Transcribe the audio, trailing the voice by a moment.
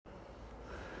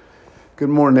Good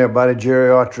morning, everybody. Jerry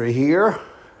Autry here.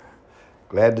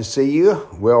 Glad to see you.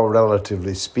 Well,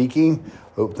 relatively speaking.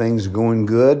 Hope things are going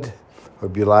good.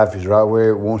 Hope your life is right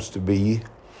where it wants to be.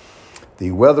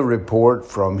 The weather report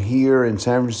from here in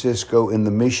San Francisco in the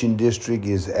Mission District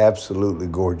is absolutely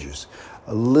gorgeous.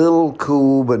 A little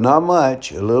cool, but not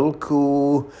much. A little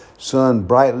cool, sun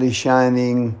brightly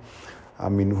shining. I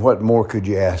mean, what more could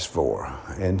you ask for?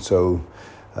 And so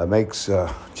makes,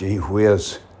 gee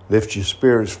whiz, lift your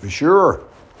spirits for sure.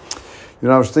 You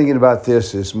know, I was thinking about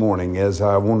this morning as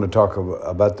I wanted to talk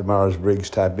about the Myers-Briggs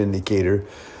type indicator.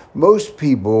 Most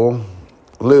people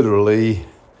literally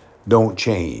don't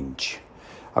change.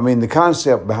 I mean, the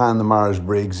concept behind the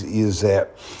Myers-Briggs is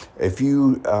that if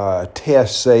you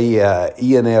test, say,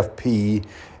 ENFP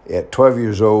at 12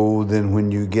 years old, then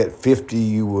when you get 50,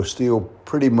 you will still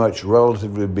pretty much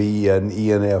relatively be an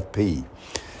ENFP.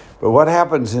 But what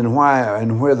happens and why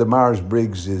and where the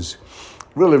Myers-Briggs is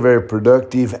really very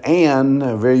productive and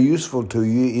very useful to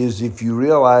you is if you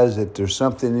realize that there's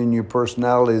something in your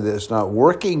personality that's not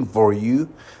working for you,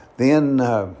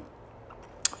 then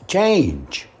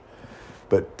change.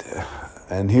 But,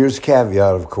 and here's a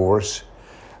caveat, of course,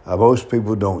 most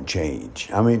people don't change.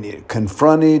 I mean,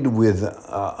 confronted with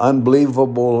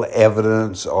unbelievable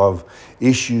evidence of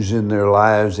issues in their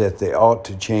lives that they ought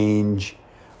to change,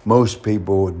 most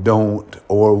people don't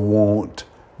or won't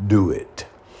do it.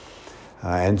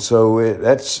 And so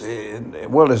it's been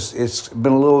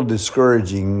a little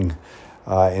discouraging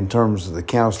in terms of the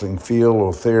counseling field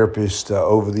or therapist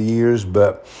over the years,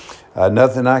 but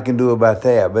nothing I can do about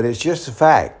that. But it's just a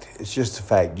fact. It's just a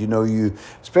fact. You know,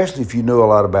 especially if you know a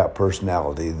lot about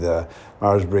personality, the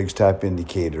Myers-Briggs type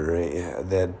indicator,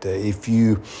 that if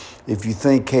you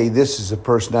think, hey, this is a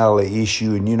personality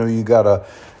issue, and you know you got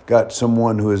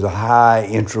someone who is a high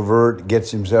introvert, gets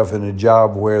himself in a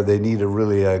job where they need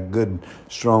a good,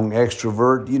 strong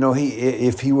extrovert. You know,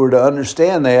 if he were to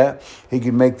understand that, he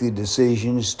could make the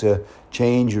decisions to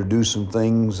change or do some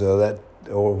things or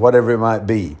whatever it might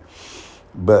be.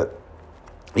 But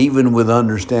even with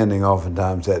understanding,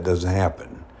 oftentimes that doesn't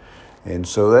happen. And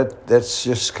so that's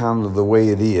just kind of the way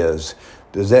it is.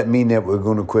 Does that mean that we're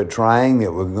going to quit trying,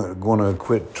 that we're going to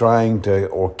quit trying to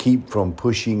or keep from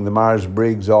pushing the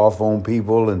Myers-Briggs off on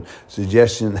people and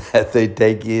suggesting that they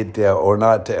take it or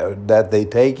not that they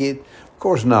take it? Of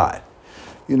course not.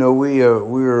 You know,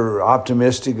 we're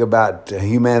optimistic about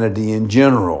humanity in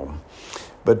general.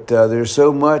 But there's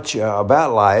so much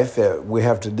about life that we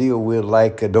have to deal with,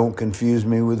 like don't confuse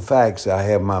me with facts. I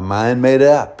have my mind made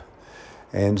up.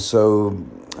 And so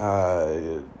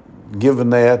given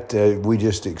that, we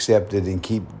just accept it and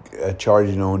keep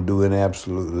charging on doing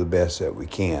absolutely the best that we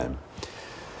can.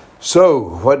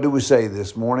 So what do we say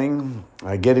this morning?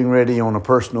 Getting ready on a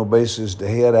personal basis to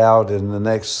head out in the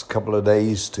next couple of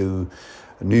days to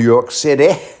New York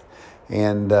City.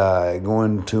 And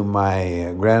going to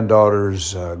my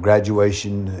granddaughter's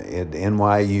graduation at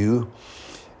NYU.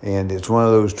 And it's one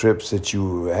of those trips that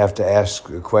you have to ask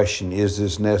the question, is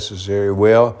this necessary?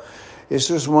 Well, it's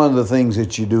just one of the things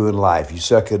that you do in life. You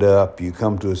suck it up, you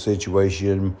come to a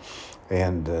situation,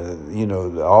 and,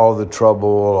 all the trouble,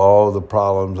 all the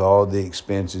problems, all the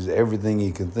expenses, everything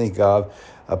you can think of,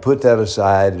 put that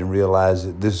aside and realize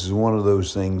that this is one of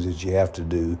those things that you have to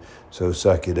do, so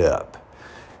suck it up.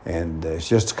 And it's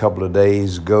just a couple of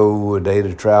days, go, a day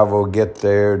to travel, get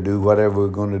there, do whatever we're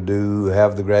going to do,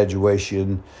 have the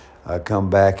graduation, come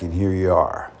back, and here you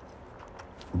are.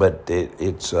 But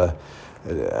it's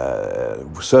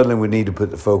suddenly we need to put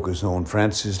the focus on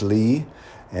Frances Lee,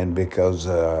 and because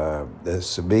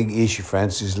that's a big issue,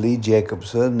 Frances Lee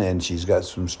Jacobson, and she's got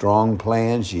some strong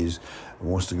plans. She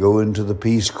wants to go into the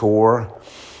Peace Corps,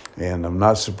 and I'm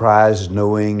not surprised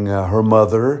knowing her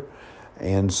mother.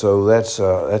 And so that's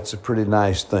a pretty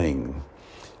nice thing.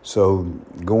 So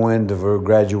going to her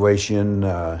graduation,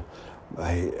 my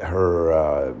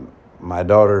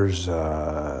daughter's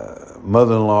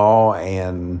mother-in-law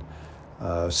and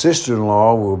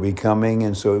sister-in-law will be coming,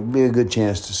 and so it'll be a good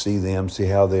chance to see them, see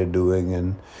how they're doing,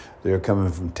 and they're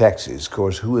coming from Texas. Of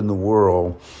course, who in the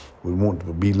world would want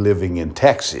to be living in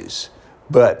Texas?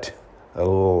 But a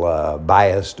little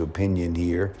biased opinion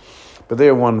here. But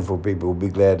they're wonderful people. We'll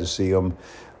be glad to see them.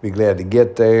 Be glad to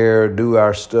get there, do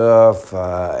our stuff,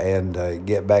 and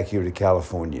get back here to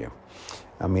California.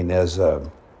 I mean, as a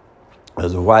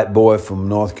white boy from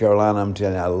North Carolina, I'm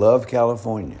telling you, I love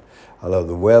California. I love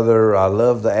the weather. I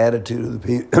love the attitude of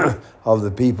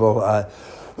the people.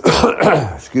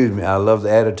 Excuse me. I love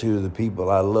the attitude of the people.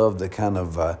 I love the kind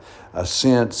of a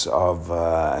sense of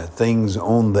things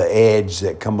on the edge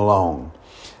that come along.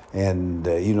 And,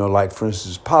 like, for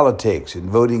instance, politics and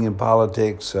voting in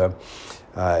politics,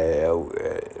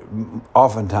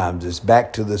 oftentimes it's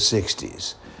back to the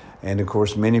 60s. And, of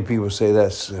course, many people say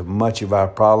that's much of our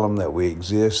problem, that we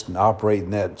exist and operate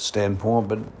in that standpoint,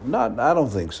 but I don't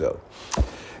think so.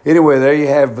 Anyway, there you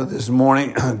have it this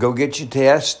morning. Go get your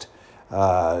test.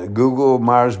 Google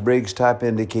Myers-Briggs type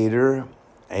indicator,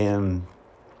 and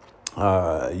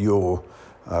you'll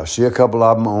see a couple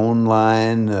of them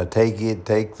online. Take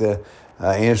the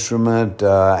instrument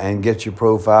and get your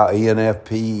profile,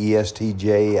 ENFP,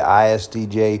 ESTJ,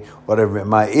 ISTJ, whatever it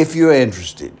might, if you're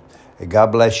interested.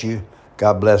 God bless you.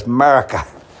 God bless America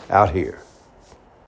out here.